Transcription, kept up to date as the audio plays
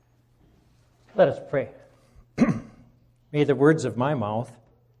Let us pray. May the words of my mouth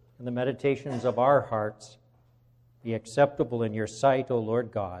and the meditations of our hearts be acceptable in your sight, O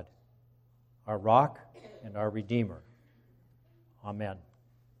Lord God, our rock and our Redeemer. Amen.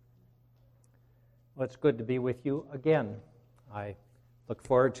 Well, it's good to be with you again. I look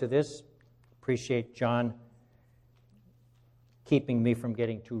forward to this. Appreciate John keeping me from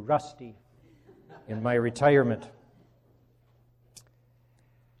getting too rusty in my retirement.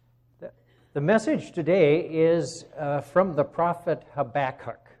 The message today is from the prophet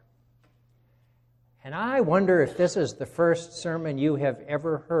Habakkuk. And I wonder if this is the first sermon you have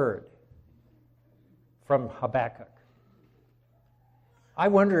ever heard from Habakkuk. I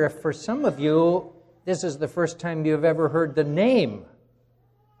wonder if for some of you, this is the first time you've ever heard the name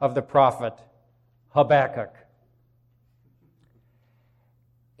of the prophet Habakkuk.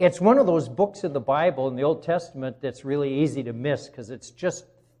 It's one of those books in the Bible, in the Old Testament, that's really easy to miss because it's just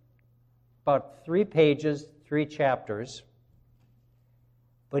about 3 pages, 3 chapters.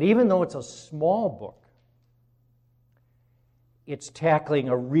 But even though it's a small book, it's tackling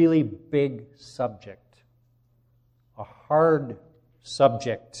a really big subject, a hard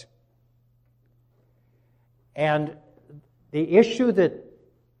subject. And the issue that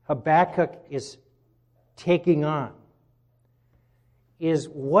Habakkuk is taking on is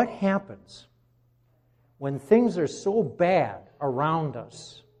what happens when things are so bad around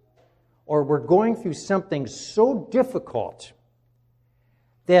us, or we're going through something so difficult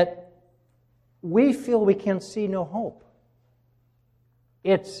that we feel we can see no hope.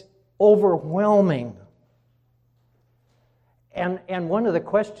 It's overwhelming. And one of the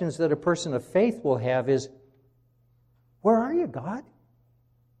questions that a person of faith will have is, where are you, God?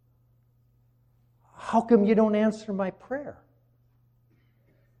 How come you don't answer my prayer?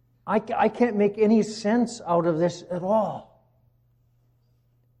 I can't make any sense out of this at all.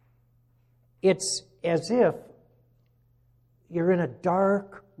 It's as if you're in a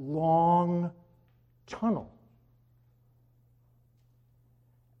dark, long tunnel.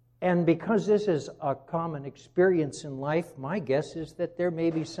 And because this is a common experience in life, my guess is that there may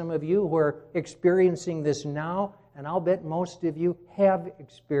be some of you who are experiencing this now, and I'll bet most of you have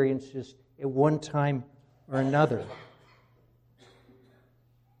experienced this at one time or another.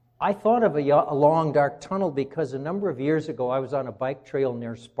 I thought of a long, dark tunnel because a number of years ago I was on a bike trail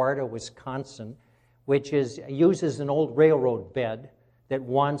near Sparta, Wisconsin, which uses an old railroad bed that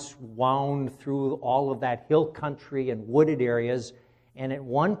once wound through all of that hill country and wooded areas. And at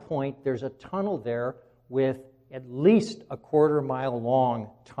one point, there's a tunnel there with at least a 1/4 mile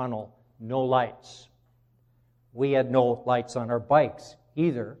long tunnel, no lights. We had no lights on our bikes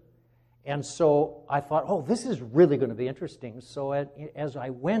either. And so I thought, oh, this is really going to be interesting. So as I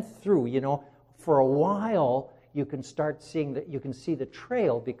went through, for a while, you can start seeing that you can see the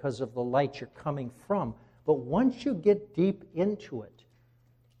trail because of the light you're coming from. But once you get deep into it,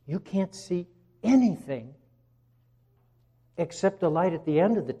 you can't see anything except the light at the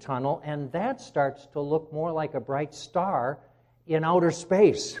end of the tunnel, and that starts to look more like a bright star in outer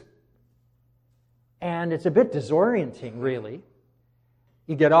space. And it's a bit disorienting, really.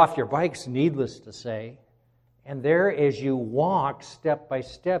 You get off your bikes, needless to say, and there as you walk step by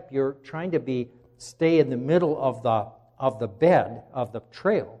step, you're trying to stay in the middle of the bed, of the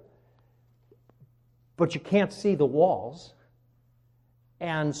trail, but you can't see the walls,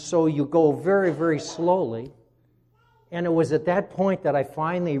 and so you go very, very slowly. And it was at that point that I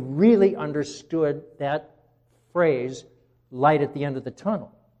finally really understood that phrase, light at the end of the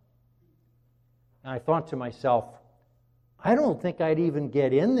tunnel. And I thought to myself, I don't think I'd even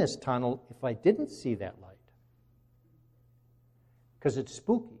get in this tunnel if I didn't see that light. Because it's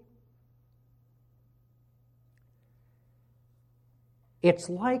spooky. It's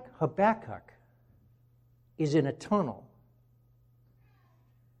like Habakkuk is in a tunnel,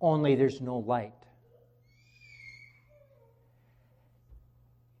 only there's no light.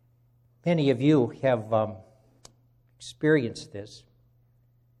 Many of you have experienced this.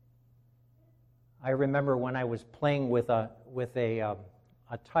 I remember when I was playing with a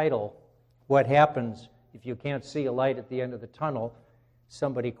title, what happens if you can't see a light at the end of the tunnel?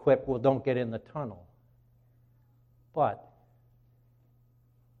 Somebody quipped, well, don't get in the tunnel. But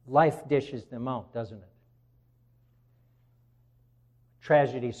life dishes them out, doesn't it?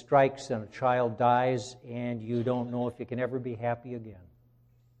 Tragedy strikes and a child dies, and you don't know if you can ever be happy again.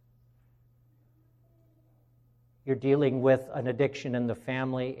 You're dealing with an addiction in the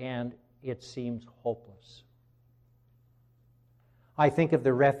family, and it seems hopeless. I think of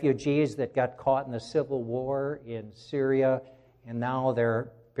the refugees that got caught in the civil war in Syria, and now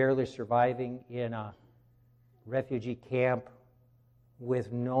they're barely surviving in a refugee camp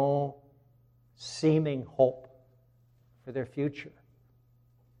with no seeming hope for their future.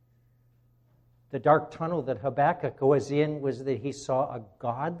 The dark tunnel that Habakkuk was in was that he saw a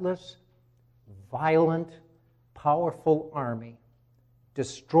godless, violent, powerful army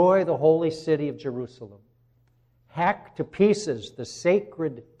destroy the holy city of Jerusalem, hack to pieces the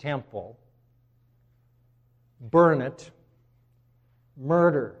sacred temple, burn it,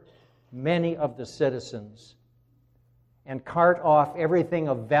 murder many of the citizens, and cart off everything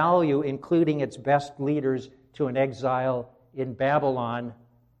of value, including its best leaders, to an exile in Babylon.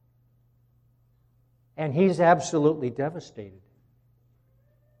 And he's absolutely devastated.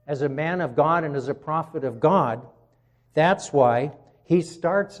 As a man of God and as a prophet of God, that's why he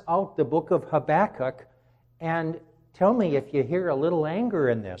starts out the book of Habakkuk, and tell me if you hear a little anger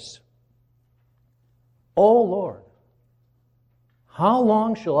in this. "O Lord, how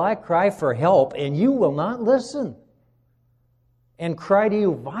long shall I cry for help, and you will not listen? And cry to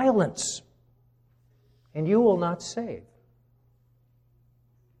you violence, and you will not save?"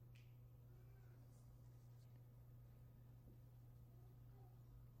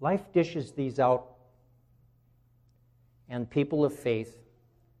 Life dishes these out, and people of faith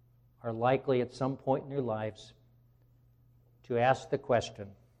are likely at some point in their lives to ask the question,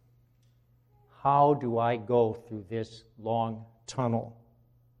 how do I go through this long tunnel?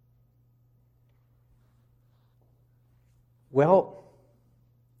 Well,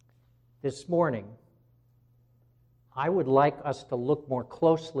 this morning, I would like us to look more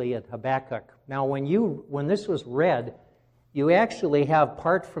closely at Habakkuk. Now, when this was read, you actually have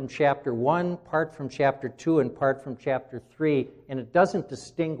part from chapter 1, part from chapter 2, and part from chapter 3, and it doesn't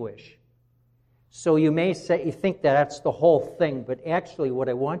distinguish. So you may say, you think that that's the whole thing, but actually what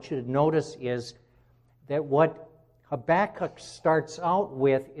I want you to notice is that what Habakkuk starts out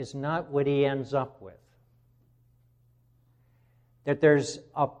with is not what he ends up with. That there's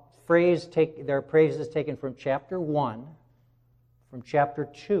a phrase, there are phrases taken from chapter 1, from chapter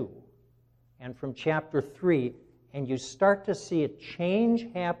 2, and from chapter 3, and you start to see a change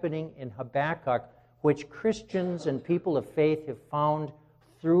happening in Habakkuk, which Christians and people of faith have found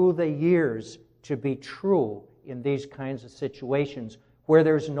through the years to be true in these kinds of situations where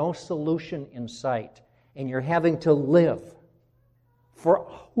there's no solution in sight, and you're having to live for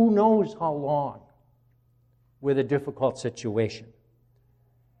who knows how long with a difficult situation.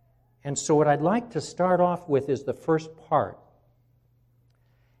 And so what I'd like to start off with is the first part.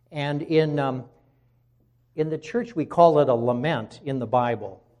 And in the church, we call it a lament in the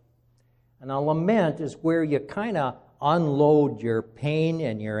Bible. And a lament is where you kind of unload your pain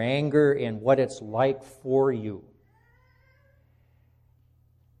and your anger and what it's like for you.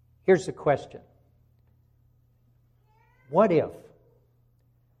 Here's the question. What if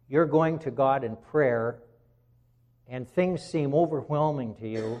you're going to God in prayer and things seem overwhelming to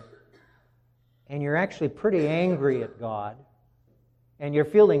you, and you're actually pretty angry at God, and you're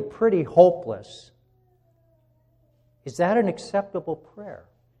feeling pretty hopeless? Is that an acceptable prayer?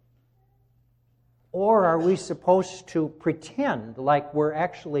 Or are we supposed to pretend like we're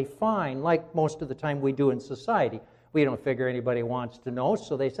actually fine, like most of the time we do in society? We don't figure anybody wants to know,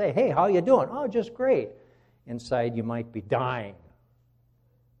 so they say, "Hey, how you doing?" "Oh, just great." Inside you might be dying.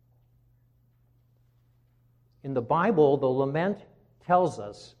 In the Bible, the lament tells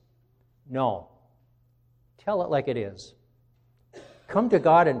us, no, tell it like it is. Come to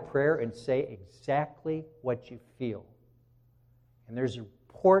God in prayer and say exactly what you feel. And there's an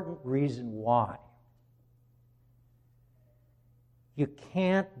important reason why. You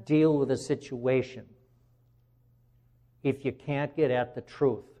can't deal with a situation if you can't get at the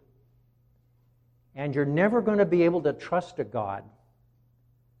truth. And you're never going to be able to trust a God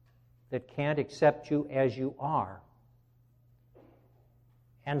that can't accept you as you are.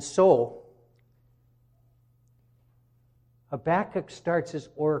 And so, Habakkuk starts his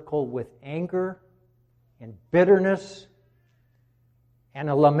oracle with anger and bitterness and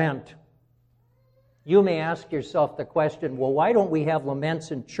a lament. You may ask yourself the question, well, why don't we have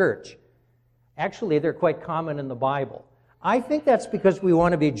laments in church? Actually, they're quite common in the Bible. I think that's because we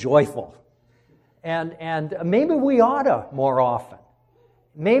want to be joyful. And maybe we ought to more often.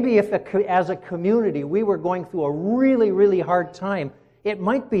 Maybe if as a community we were going through a really, really hard time, it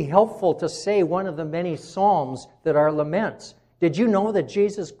might be helpful to say one of the many psalms that are laments. Did you know that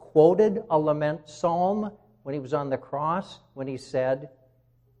Jesus quoted a lament psalm when he was on the cross, when he said,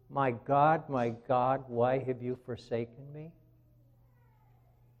 my God, why have you forsaken me?"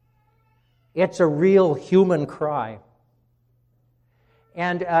 It's a real human cry.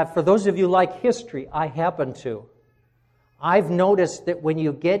 And for those of you like history, I happen to. I've noticed that when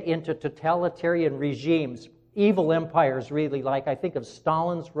you get into totalitarian regimes, evil empires really, like I think of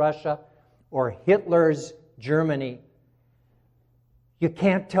Stalin's Russia or Hitler's Germany, you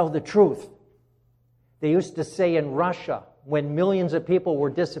can't tell the truth. They used to say in Russia, when millions of people were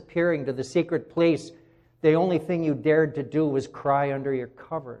disappearing to the secret police, the only thing you dared to do was cry under your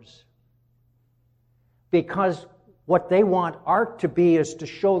covers. Because what they want art to be is to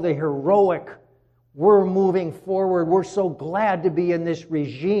show the heroic, we're moving forward, we're so glad to be in this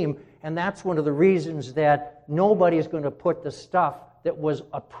regime, and that's one of the reasons that nobody is going to put the stuff that was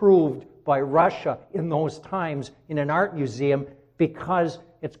approved by Russia in those times in an art museum, because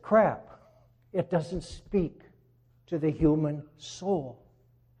it's crap. It doesn't speak to the human soul.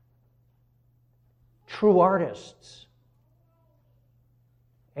 True artists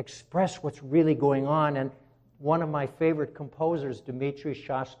express what's really going on, and one of my favorite composers, Dmitri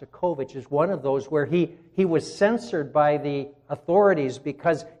Shostakovich, is one of those where he was censored by the authorities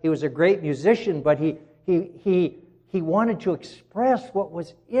because he was a great musician, but he wanted to express what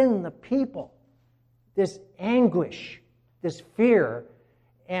was in the people, this anguish, this fear,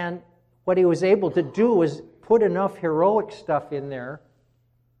 and what he was able to do was put enough heroic stuff in there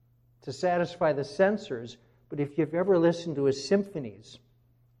to satisfy the censors. But if you've ever listened to his symphonies,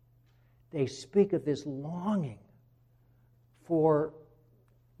 they speak of this longing for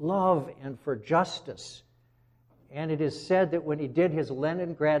love and for justice. And it is said that when he did his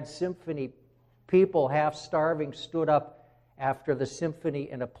Leningrad Symphony, people, half starving, stood up after the symphony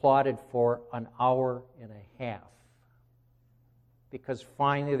and applauded for an hour and a half. Because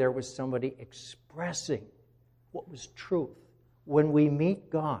finally there was somebody expressing what was truth. When we meet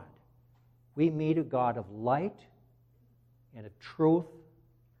God, we meet a God of light and a truth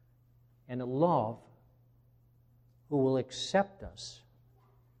and a love who will accept us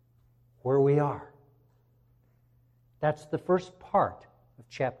where we are. That's the first part of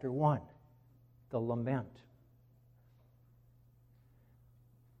chapter 1, the lament.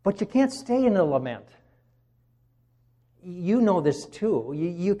 But you can't stay in the lament. You know this too.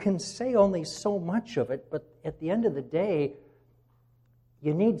 You can say only so much of it, but at the end of the day,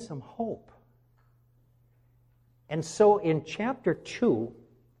 you need some hope. And so in chapter 2,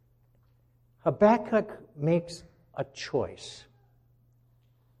 Habakkuk makes a choice.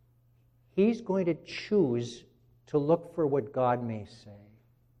 He's going to choose to look for what God may say.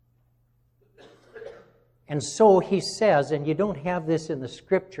 And so he says, and you don't have this in the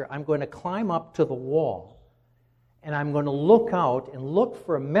scripture, I'm going to climb up to the wall, and I'm going to look out and look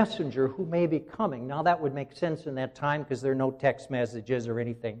for a messenger who may be coming. Now that would make sense in that time because there are no text messages or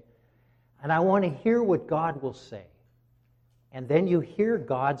anything. And I want to hear what God will say. And then you hear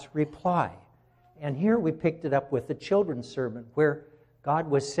God's reply. And here we picked it up with the children's sermon where God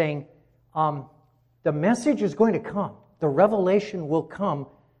was saying, the message is going to come. The revelation will come,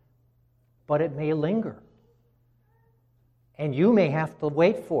 but it may linger. And you may have to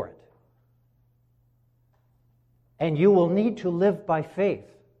wait for it. And you will need to live by faith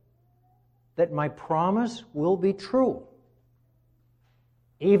that my promise will be true,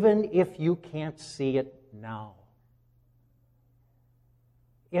 even if you can't see it now.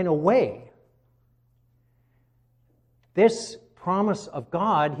 In a way, this promise of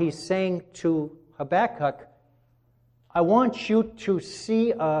God, he's saying to Habakkuk, I want you to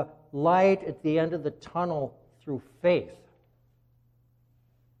see a light at the end of the tunnel through faith,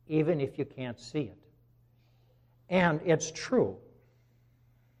 even if you can't see it. And it's true.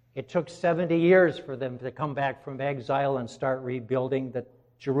 It took 70 years for them to come back from exile and start rebuilding the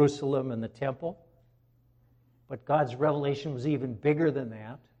Jerusalem and the temple. But God's revelation was even bigger than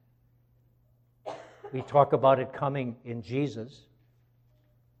that. We talk about it coming in Jesus,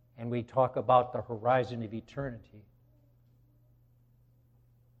 and we talk about the horizon of eternity.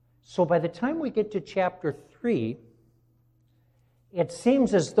 So by the time we get to chapter 3, it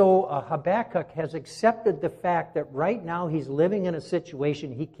seems as though Habakkuk has accepted the fact that right now he's living in a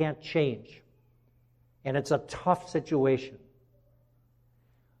situation he can't change. And it's a tough situation.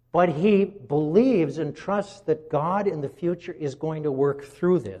 But he believes and trusts that God in the future is going to work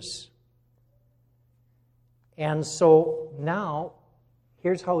through this. And so now,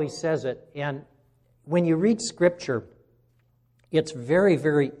 here's how he says it. And when you read Scripture, it's very,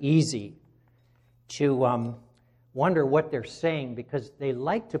 very easy to wonder what they're saying because they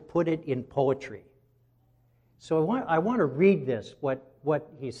like to put it in poetry. So I want to read this, what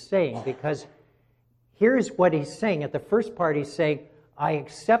he's saying, because here's what he's saying. At the first part, he's saying, I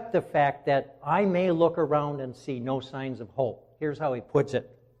accept the fact that I may look around and see no signs of hope. Here's how he puts it.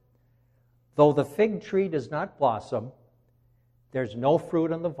 Though the fig tree does not blossom, there's no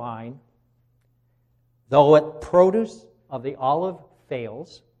fruit on the vine, though the produce of the olive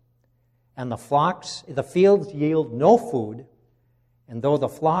fails, and the fields yield no food, And though the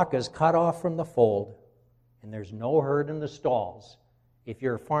flock is cut off from the fold, and there's no herd in the stalls, if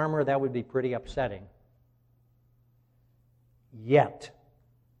you're a farmer, that would be pretty upsetting. Yet.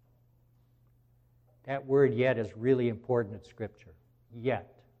 That word yet is really important in Scripture. Yet.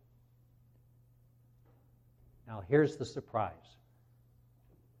 Now here's the surprise.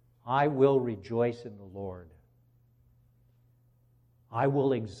 I will rejoice in the Lord. I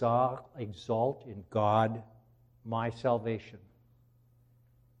will exalt in God my salvation.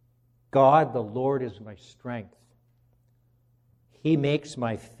 God, the Lord, is my strength. He makes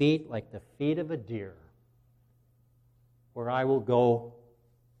my feet like the feet of a deer, where I will go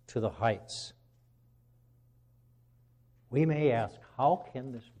to the heights. We may ask, how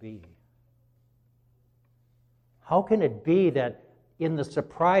can this be? How can it be that in the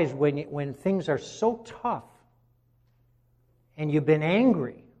surprise, when things are so tough, and you've been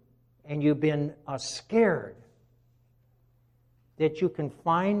angry, and you've been scared, that you can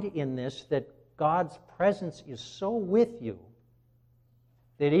find in this that God's presence is so with you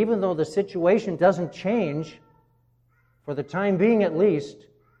that even though the situation doesn't change, for the time being at least,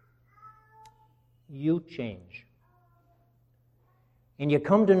 you change. And you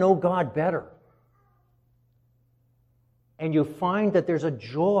come to know God better. And you find that there's a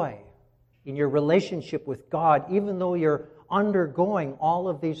joy in your relationship with God, even though you're undergoing all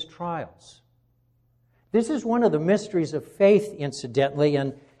of these trials. This is one of the mysteries of faith, incidentally,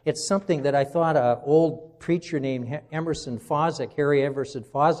 and it's something that I thought an old preacher named Emerson Fosdick, Harry Emerson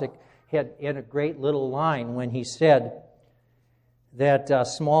Fosdick, had in a great little line when he said that a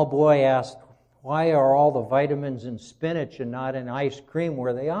small boy asked, "Why are all the vitamins in spinach and not in ice cream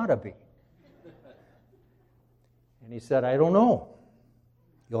where they ought to be?" And he said, "I don't know.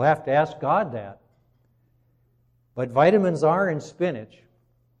 You'll have to ask God that. But vitamins are in spinach,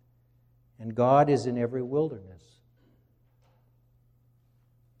 and God is in every wilderness."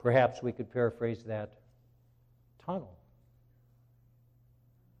 Perhaps we could paraphrase that tunnel.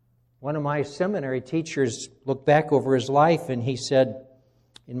 One of my seminary teachers looked back over his life and he said,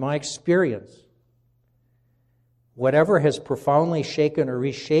 "In my experience, whatever has profoundly shaken or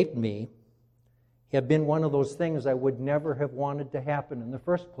reshaped me have been one of those things I would never have wanted to happen in the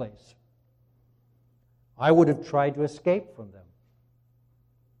first place. I would have tried to escape from them."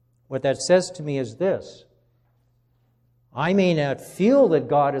 What that says to me is this: I may not feel that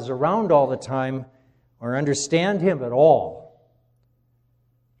God is around all the time or understand Him at all.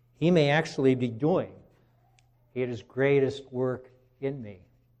 He may actually be doing His greatest work in me.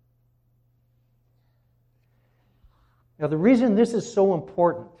 Now, the reason this is so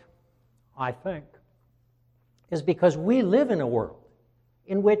important, I think, is because we live in a world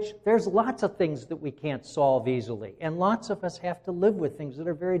in which there's lots of things that we can't solve easily, and lots of us have to live with things that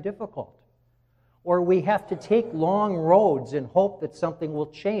are very difficult. Or we have to take long roads in hope that something will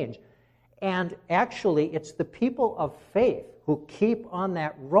change. And actually, it's the people of faith who keep on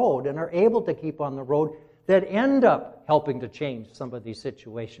that road and are able to keep on the road that end up helping to change some of these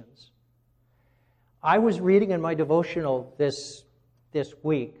situations. I was reading in my devotional this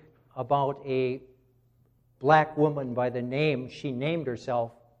week about a black woman by the name, she named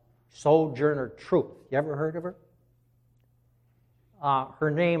herself Sojourner Truth. You ever heard of her?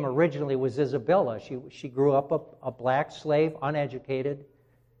 Her name originally was Isabella. She grew up a black slave, uneducated,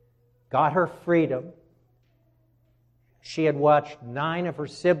 got her freedom. She had watched 9 of her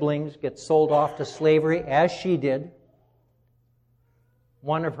siblings get sold off to slavery, as she did.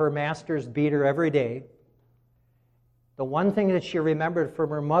 One of her masters beat her every day. The one thing that she remembered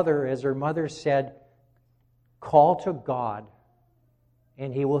from her mother is her mother said, "Call to God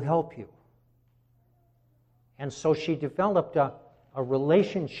and He will help you." And so she developed a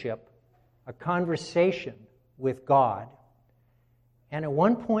relationship, a conversation with God. And at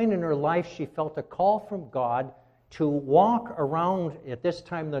one point in her life, she felt a call from God to walk around, at this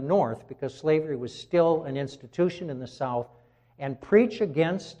time, the North, because slavery was still an institution in the South, and preach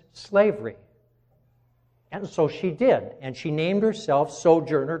against slavery. And so she did, and she named herself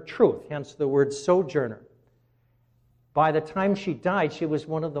Sojourner Truth, hence the word sojourner. By the time she died, she was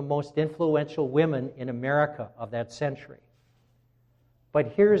one of the most influential women in America of that century. But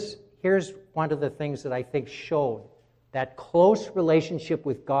here's one of the things that I think showed that close relationship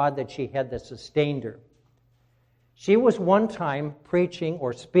with God that she had that sustained her. She was one time preaching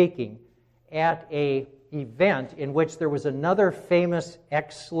or speaking at an event in which there was another famous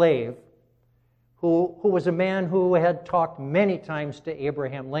ex-slave who was a man who had talked many times to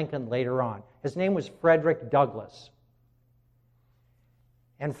Abraham Lincoln later on. His name was Frederick Douglass.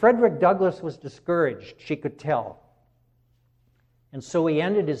 And Frederick Douglass was discouraged, she could tell. And so he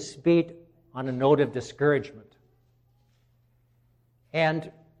ended his speech on a note of discouragement.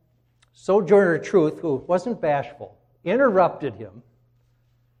 And Sojourner Truth, who wasn't bashful, interrupted him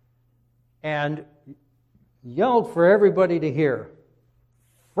and yelled for everybody to hear,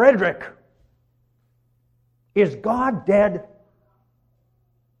 "Frederick, is God dead?"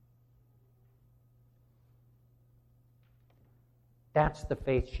 That's the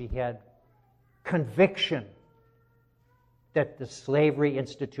faith she had. Conviction that the slavery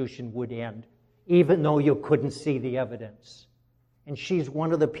institution would end, even though you couldn't see the evidence. And she's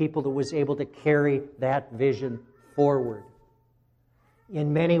one of the people that was able to carry that vision forward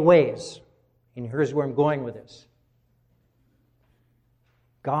in many ways. And here's where I'm going with this.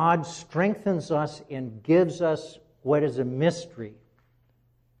 God strengthens us and gives us what is a mystery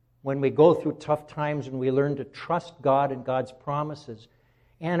when we go through tough times and we learn to trust God and God's promises.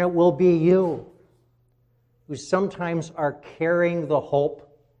 And it will be you who sometimes are carrying the hope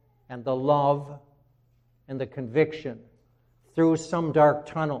and the love and the conviction through some dark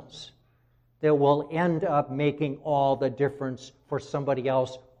tunnels that will end up making all the difference for somebody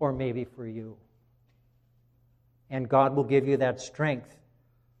else or maybe for you. And God will give you that strength,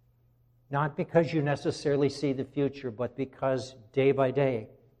 not because you necessarily see the future, but because day by day,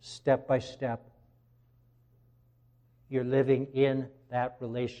 step by step, you're living in that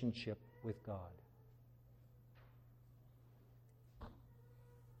relationship with God.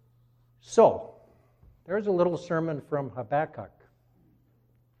 So, there's a little sermon from Habakkuk.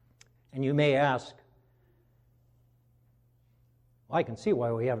 And you may ask, well, I can see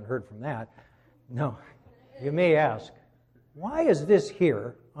why we haven't heard from that. No, you may ask, why is this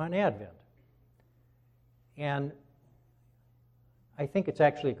here on Advent? And I think it's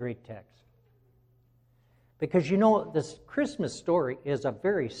actually a great text. Because you know, this Christmas story is a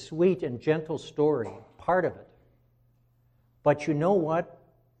very sweet and gentle story, part of it. But you know what?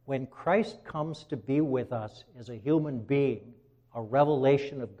 When Christ comes to be with us as a human being, a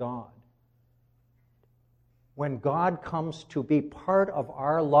revelation of God, when God comes to be part of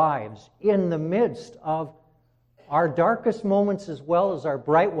our lives in the midst of our darkest moments as well as our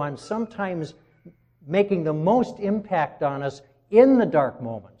bright ones, sometimes making the most impact on us in the dark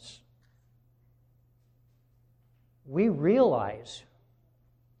moments, we realize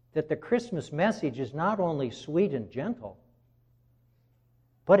that the Christmas message is not only sweet and gentle,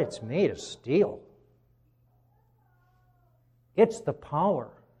 but it's made of steel. It's the power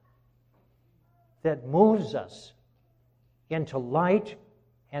that moves us into light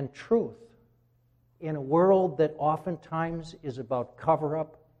and truth in a world that oftentimes is about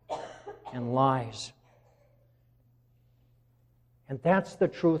cover-up and lies. And that's the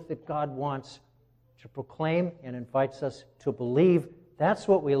truth that God wants to proclaim and invites us to believe. That's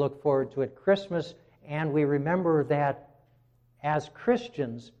what we look forward to at Christmas, and we remember that as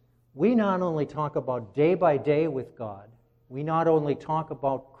Christians, we not only talk about day by day with God, we not only talk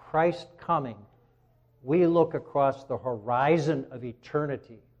about Christ coming, we look across the horizon of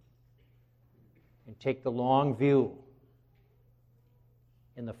eternity and take the long view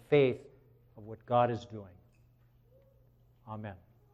in the faith of what God is doing. Amen.